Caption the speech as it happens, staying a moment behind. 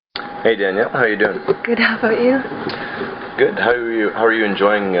Hey Danielle, how are you doing? Good, how about you? Good. How are you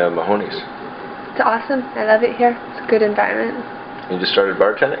enjoying Mahoney's? It's awesome. I love it here. It's a good environment. You just started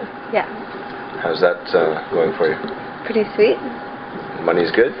bartending? Yeah. How's that going for you? Pretty sweet.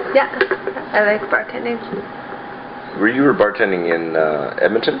 Money's good? Yeah. I like bartending. You were bartending in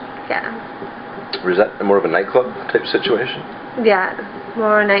Edmonton? Yeah. Was that more of a nightclub type situation? Yeah.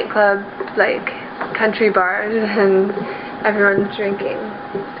 More nightclub, like country bars, and everyone's drinking,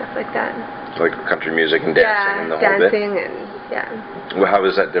 stuff like that. Like country music and dancing and the whole bit? Yeah, dancing and, yeah. Well, how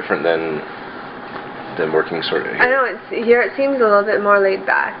is that different than working sort of here? I know, here it seems a little bit more laid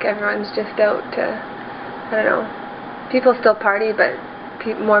back. Everyone's just out to, I don't know, people still party, but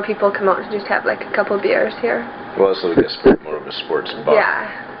more people come out to just have like a couple beers here. Well, it's like more of a sports bar. Yeah.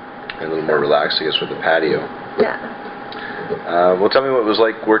 And a little more relaxed, I guess, with the patio. Yeah. Well, tell me what it was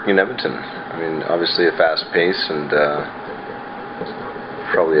like working in Edmonton. I mean, obviously a fast pace and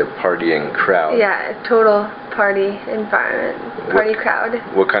probably a partying crowd. Yeah, total party environment, party crowd.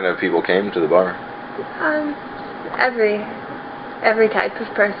 What kind of people came to the bar? Every type of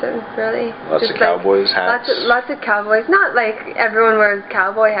person, really. Lots of cowboys, hats? Lots of cowboys. Not like everyone wears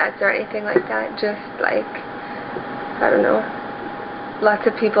cowboy hats or anything like that. Just like, I don't know. Lots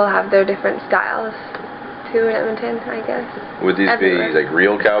of people have their different styles too in Edmonton, I guess. Would these be like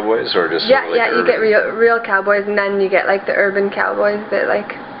real cowboys or just yeah, sort of like you get real cowboys, and then you get like the urban cowboys that like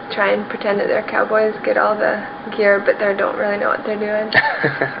try and pretend that they're cowboys, get all the gear, but they don't really know what they're doing.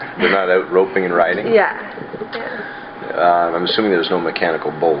 They're not out roping and riding? Yeah. I'm assuming there's no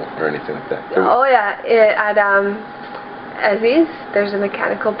mechanical bull or anything like that. Oh yeah, at Ezzy's there's a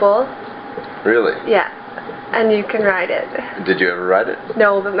mechanical bull. Really? Yeah, and you can ride it. Did you ever ride it?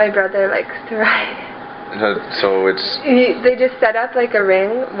 No, but my brother likes to ride it. So it's... They just set up like a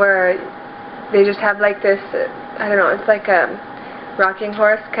ring where they just have like this, I don't know, it's like a rocking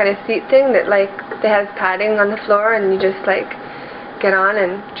horse kind of seat thing that like they have padding on the floor, and you just like get on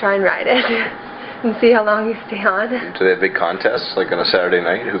and try and ride it and see how long you stay on. Do they have big contests like on a Saturday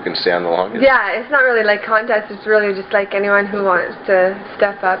night who can stay on the longest? Yeah, it's not really like contests, it's really just like anyone who wants to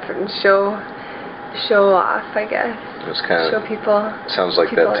step up and show off, I guess. It's kind of show people. Sounds like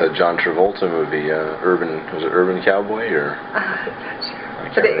that John Travolta movie, was it Urban Cowboy or? I'm not sure.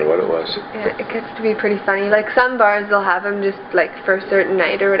 I can't remember what it was. Yeah, it gets to be pretty funny. Like some bars, they'll have them just like for a certain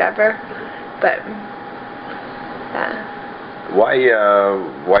night or whatever. But yeah. Why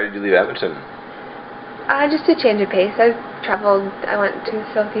did you leave Edmonton? Just to change of pace. I went to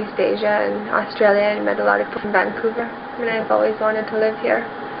Southeast Asia and Australia and met a lot of people from Vancouver. And I've always wanted to live here.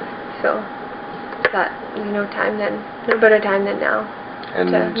 So thought, no better time than now to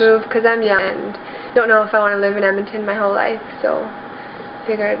move, because I'm young and don't know if I want to live in Edmonton my whole life, so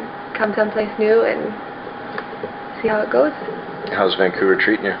figured come someplace new and see how it goes. How's Vancouver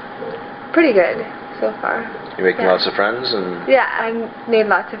treating you? Pretty good so far. You making lots of friends? And yeah, I've made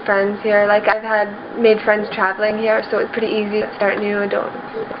lots of friends here. Like I've made friends traveling here, so it's pretty easy to start new and don't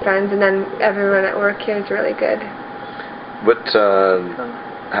make friends, and then everyone at work here is really good. What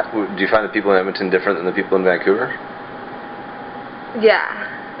do you find the people in Edmonton different than the people in Vancouver? Yeah.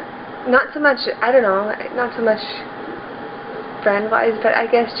 Not so much, I don't know, not so much friend-wise, but I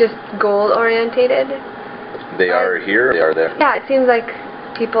guess just goal-orientated. They are here, or they are there? Yeah, it seems like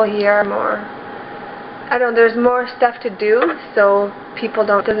people here are more, I don't know, there's more stuff to do, so people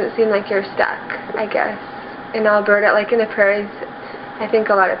doesn't seem like you're stuck, I guess. In Alberta, like in the prairies, I think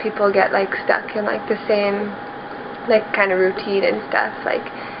a lot of people get like stuck in like the same like kind of routine and stuff, like,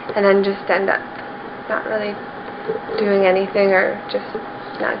 and then just end up not really doing anything or just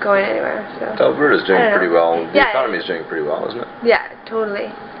not going anywhere. So Alberta's doing pretty well. The yeah, economy's doing pretty well, isn't it? Yeah, totally.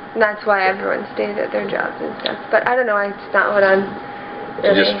 And that's why everyone stays at their jobs and stuff. But I don't know, it's not what I'm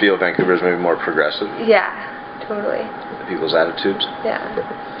really... You just feel Vancouver's maybe more progressive? Yeah, totally. People's attitudes? Yeah.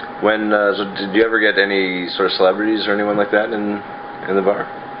 So did you ever get any sort of celebrities or anyone like that in the bar?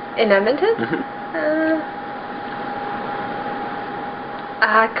 In Edmonton?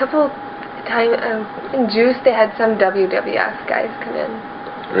 A couple times in Juice, they had some WWF guys come in.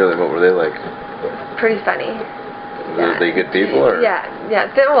 Really? What were they like? Pretty funny. Were they good people, or? Yeah.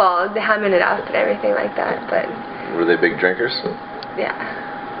 They're hamming it up and everything like that, but... Were they big drinkers? Yeah.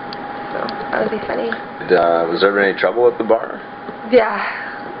 So, that would be funny. Was there ever any trouble at the bar? Yeah.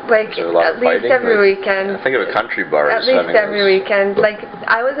 Like, at least every weekend. I think of a country bar as having... At least every weekend. Like,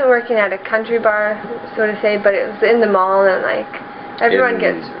 I wasn't working at a country bar, so to say, but it was in the mall, and like... Everyone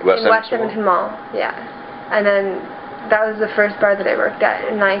gets in West Edmonton Mall, yeah. And then that was the first bar that I worked at,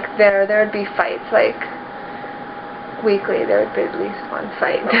 and like there would be fights like weekly. There would be at least one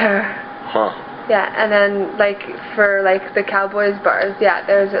fight there. Huh. Yeah, and then like for like the Cowboys bars, yeah,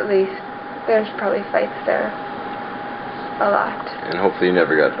 there's probably fights there. A lot. And hopefully you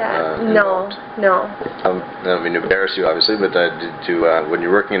never got involved. No. I don't mean to embarrass you, obviously, but when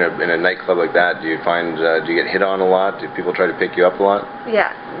you're working in a nightclub like that, do you get hit on a lot? Do people try to pick you up a lot?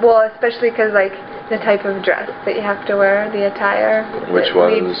 Yeah, well, especially because like the type of dress that you have to wear, the attire, which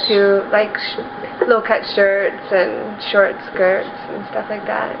leads to like low-cut shirts and short skirts and stuff like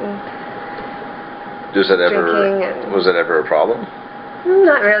that, and was that ever a problem?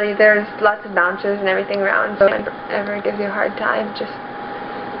 Not really. There's lots of bouncers and everything around, so no one ever gives you a hard time. Just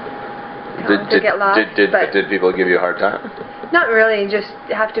to get lost. Did people give you a hard time? Not really. Just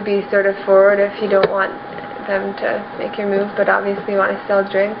have to be sort of forward if you don't want them to make your move, but obviously you want to still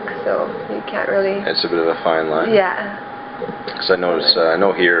drink, so you can't really. It's a bit of a fine line. Yeah. Because I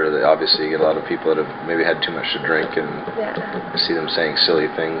know here that obviously you get a lot of people that have maybe had too much to drink, and I see them saying silly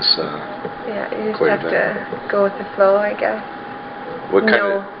things. Yeah, you just have to go with the flow, I guess. What kind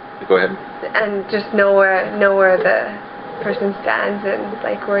of? Go ahead. And just know where the person stands and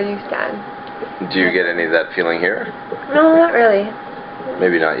like where you stand. Do you get any of that feeling here? No, not really.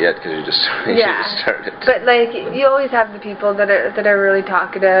 Maybe not yet because you just started. But like you always have the people that are really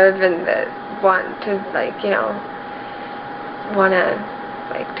talkative and that want to want to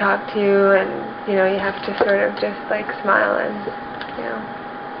like talk to you, and you have to sort of just like smile and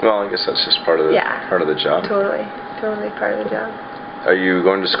Well, I guess that's just part of the job. Totally part of the job. Are you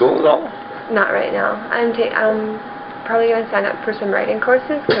going to school at all? Not right now. I'm probably going to sign up for some writing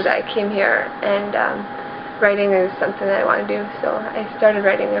courses because I came here and writing is something that I want to do. So I started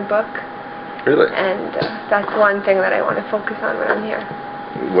writing a book. Really? And that's one thing that I want to focus on when I'm here.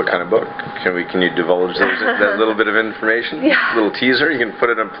 What kind of book? Can you divulge that little bit of information? Yeah. A little teaser? You can put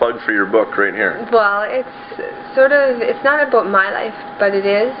in a plug for your book right here. Well, it's not about my life, but it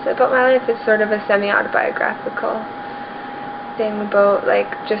is about my life. It's sort of a semi-autobiographical thing about like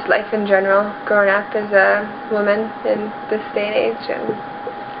just life in general, growing up as a woman in this day and age, and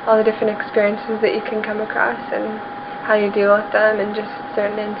all the different experiences that you can come across and how you deal with them, and just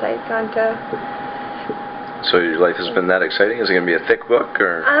certain insights onto. So your life has been that exciting? Is it going to be a thick book,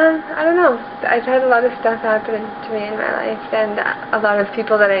 or? I don't know. I've had a lot of stuff happen to me in my life, and a lot of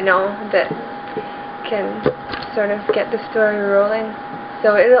people that I know that can sort of get the story rolling.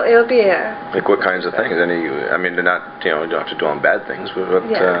 So it'll be a. Like what kinds of things? Any? I mean, you don't have to do on bad things, but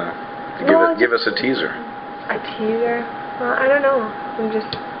give us a teaser. A teaser? Well, I don't know.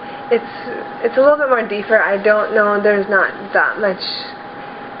 It's a little bit more deeper. I don't know. There's not that much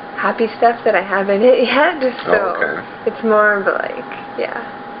happy stuff that I have in it yet. So it's more of like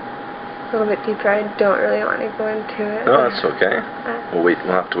a little bit deeper. I don't really want to go into it. Oh, that's okay. We'll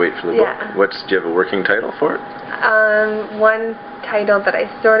have to wait for the book. Do you have a working title for it? One title that I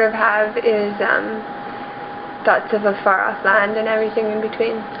sort of have is Thoughts of a Far Off Land and Everything in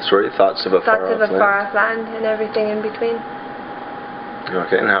Between. Sorry, Thoughts of a Far Off Land and Everything in Between.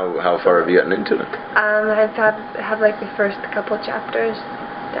 Okay, and how far have you gotten into it? I have like the first couple chapters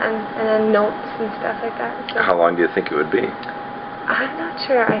done, and then notes and stuff like that. So. How long do you think it would be? I'm not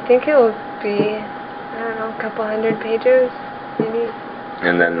sure. I think it will be, I don't know, a couple hundred pages, maybe.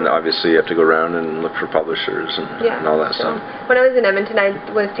 And then obviously you have to go around and look for publishers and all that stuff. When I was in Edmonton, I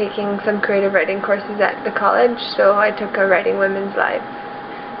was taking some creative writing courses at the college, so I took a Writing Women's Lives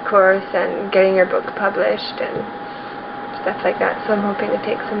course and getting your book published and stuff like that. So I'm hoping to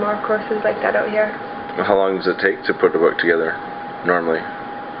take some more courses like that out here. How long does it take to put a book together, normally?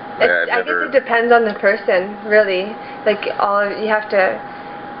 I guess it depends on the person, really. Like you have to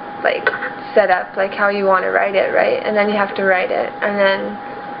like set up like how you want to write it, right? And then you have to write it, and then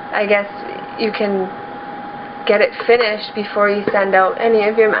I guess you can get it finished before you send out any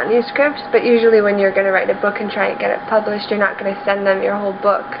of your manuscripts. But usually when you're going to write a book and try and get it published, you're not going to send them your whole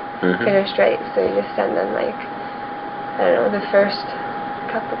book finished, right? So you just send them like, I don't know, the first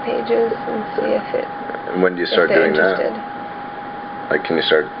couple pages and see if it. And when do you start doing that? Like, can you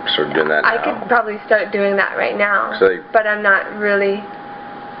start doing that now? I could probably start doing that right now, but I'm not really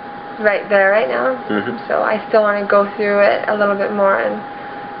right there right now. So I still want to go through it a little bit more and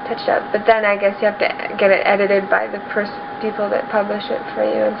touch it up. But then I guess you have to get it edited by the people that publish it for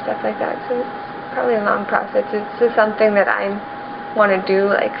you and stuff like that. So it's probably a long process. It's just something that I want to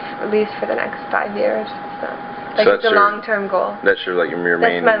do, like at least for the next 5 years. So it's a long-term goal. That's your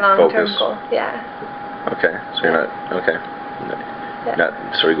main focus. That's my long-term goal. Yeah. Okay. So you're not not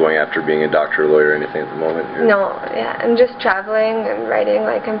sort of going after being a doctor or lawyer or anything at the moment? No, I'm just traveling and writing.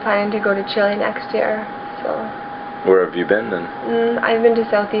 Like, I'm planning to go to Chile next year, so. Where have you been then? I've been to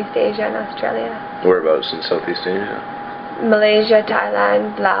Southeast Asia and Australia. Whereabouts in Southeast Asia? Malaysia,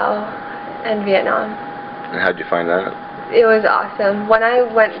 Thailand, Laos, and Vietnam. And how'd you find that? It was awesome. When I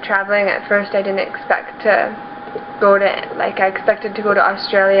went traveling at first, I didn't expect to go to, like, I expected to go to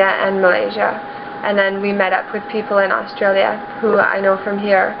Australia and Malaysia. And then we met up with people in Australia who I know from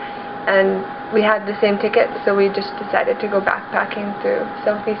here. And we had the same tickets, so we just decided to go backpacking through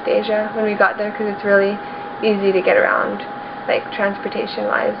Southeast Asia when we got there, because it's really easy to get around, like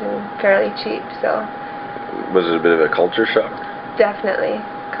transportation-wise, and fairly cheap. So was it a bit of a culture shock? Definitely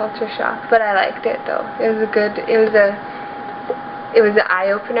culture shock, but I liked it though. It was an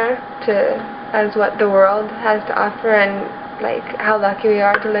eye-opener to as what the world has to offer, and like how lucky we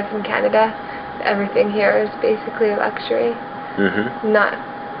are to live in Canada. Everything here is basically luxury. Not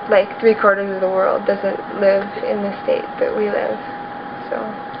like 3/4 of the world doesn't live in the state that we live. So.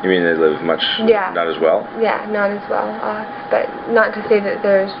 You mean they live much not as well? Yeah, not as well off, but not to say that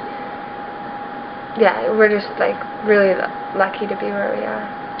there's. Yeah, we're just like really lucky to be where we are.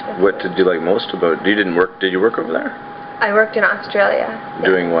 What did you like most about? Did you work over there? I worked in Australia.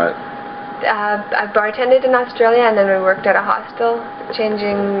 Doing what? I bartended in Australia, and then we worked at a hostel,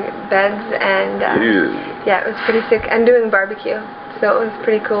 changing beds, and yeah, it was pretty sick. And doing barbecue, so it was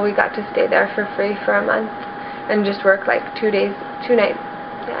pretty cool. We got to stay there for free for a month, and just work like 2 days, 2 nights.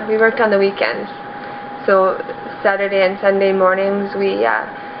 Yeah, we worked on the weekends. So Saturday and Sunday mornings, we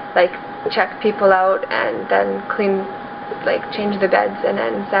like check people out, and then clean, like change the beds, and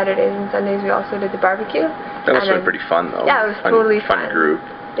then Saturdays and Sundays we also did the barbecue. That must have been pretty fun though. Yeah, it was totally fun. Fun group.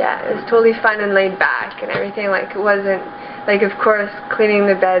 Yeah, it was totally fun and laid back and everything. Like, it wasn't, like, of course, cleaning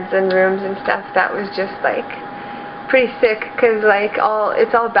the beds and rooms and stuff, that was just, like, pretty sick, because, like,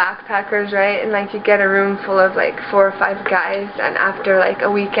 it's all backpackers, right? And, like, you get a room full of, like, 4 or 5 guys, and after, like,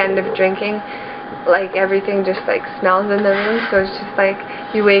 a weekend of drinking, like, everything just, like, smells in the room, so it's just, like,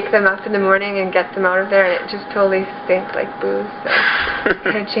 you wake them up in the morning and get them out of there, and it just totally stinks like booze, so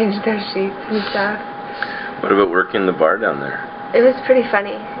I changed their sheets and stuff. What about working the bar down there? It was pretty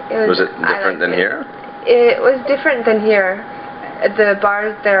funny. Was it different than here? It was different than here. The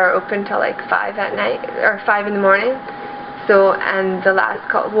bars there are open till like 5 at night, or 5 in the morning. So, and the last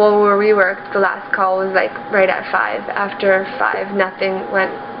call, well, where we worked, the last call was like right at 5. After 5, nothing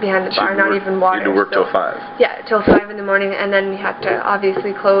went behind the bar, not even water. You had to work till 5? Yeah, till 5 in the morning, and then we had to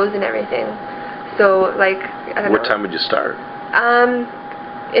obviously close and everything. So, like, I don't know. What time would you start?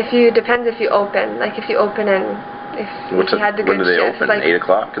 Depends if you open. Like, if you open and if you had the good shift. When do they open? Like, 8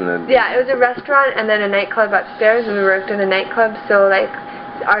 o'clock? And then. Yeah, it was a restaurant and then a nightclub upstairs, and we worked in the nightclub, so like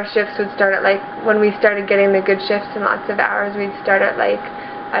our shifts would start at like, when we started getting the good shifts and lots of hours, we'd start at like,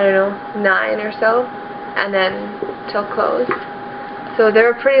 I don't know, 9 or so, and then till close. So they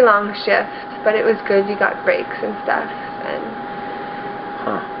were pretty long shifts, but it was good. You got breaks and stuff. And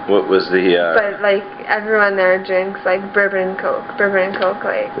what was the but like everyone there drinks like bourbon and coke,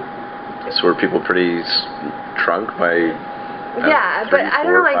 like. So were people pretty drunk by? Yeah, 3, but I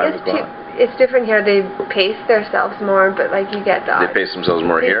don't know. I guess it's different here. They pace themselves more, but like you get the. They pace themselves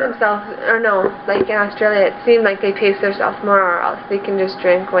more here. Themselves, or no? Like in Australia, it seemed like they pace themselves more, or else they can just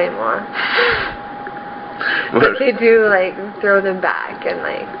drink way more. But they do like throw them back and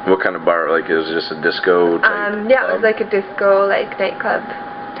like. What kind of bar? Like, it was just a disco type yeah, club? It was like a disco, like nightclub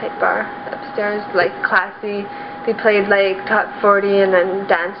type bar upstairs, like classy. They played like top 40 and then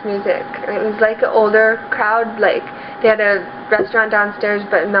dance music. It was like an older crowd. Like, they had a restaurant downstairs,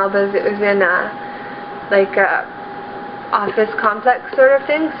 but in Melba's it was in like a office complex sort of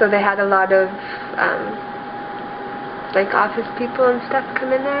thing. So they had a lot of like office people and stuff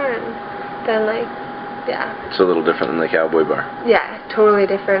come in there, and then like, yeah. It's a little different than the cowboy bar. Yeah, totally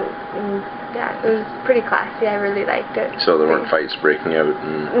different. And, yeah, it was pretty classy. I really liked it. So there weren't fights breaking out?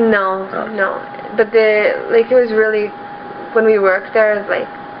 No. But it was really, when we worked there, like,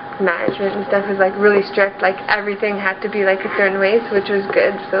 management and stuff was like really strict. Like, everything had to be like a certain way, which was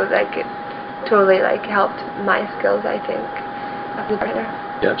good. So like it totally like helped my skills, I think, as a bartender.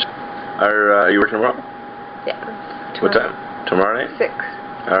 Yeah. Are you working tomorrow? Yeah. What time? Tomorrow night? 6.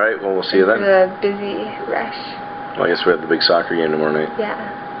 All right. Well, we'll see you then. The busy rush. Well, I guess we have the big soccer game tomorrow night. Yeah.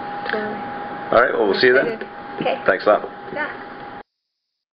 Totally. All right, well, we'll see you then. Okay. Thanks a lot. Yeah.